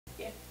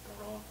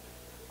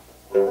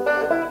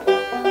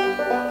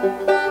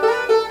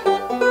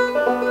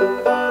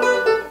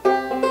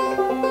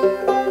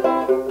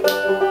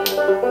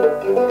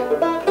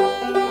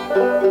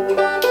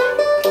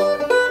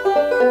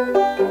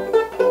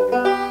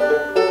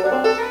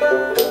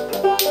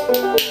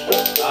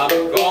I'm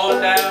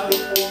going down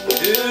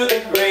to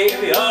the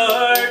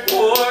graveyard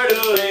for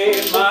to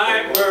lay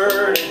my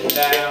burden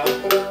down.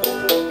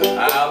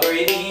 I'll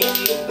breathe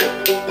easy,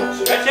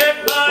 stretch out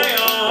my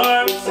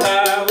arms,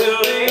 I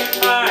will lay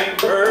my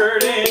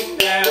burden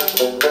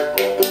down.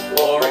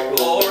 Glory,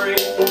 glory,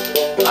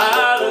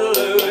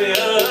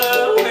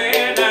 hallelujah,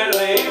 when I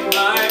lay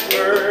my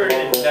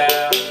burden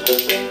down.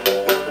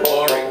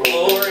 Glory,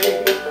 glory,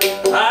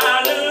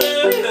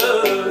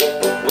 hallelujah,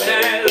 when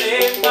I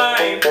lay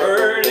my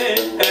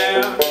burden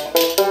down.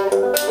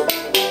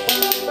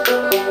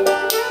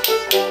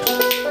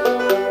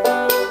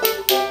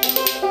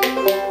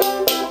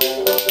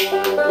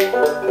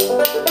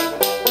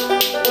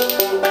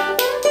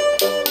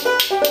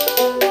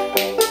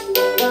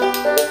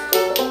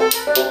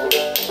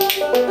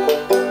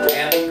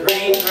 And the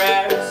green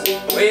grass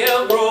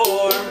will grow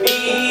o'er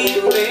me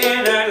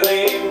when I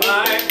lay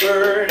my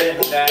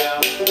burden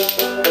down.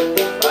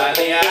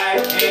 Finally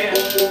I can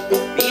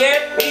be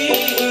at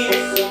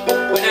peace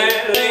when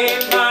I lay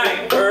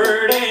my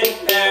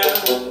burden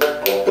down.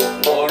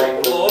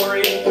 Glory,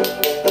 glory,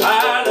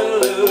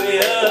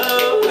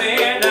 hallelujah,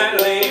 when I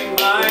lay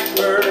my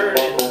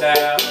burden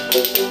down.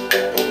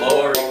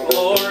 Glory,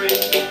 glory,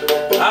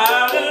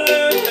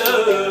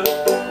 hallelujah,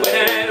 when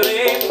I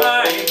lay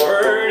my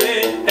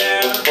burden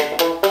down.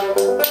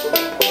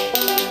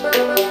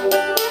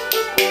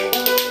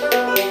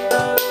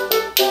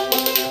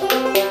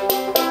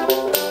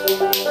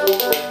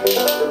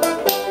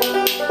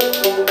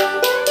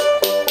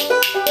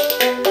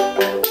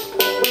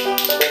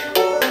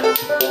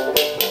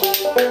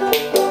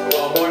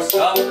 No more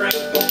suffering,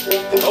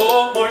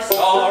 no more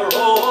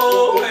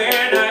sorrow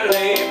when I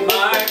lay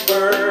my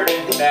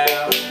burden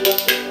down.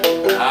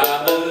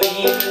 I'm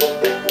leaving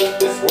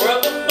this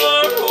world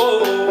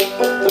tomorrow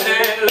when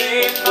I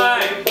lay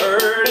my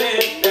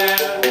burden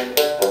down.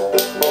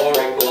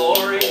 Glory,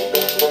 glory,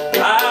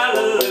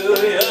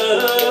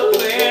 hallelujah,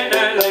 when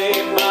I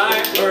lay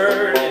my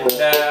burden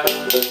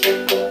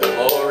down.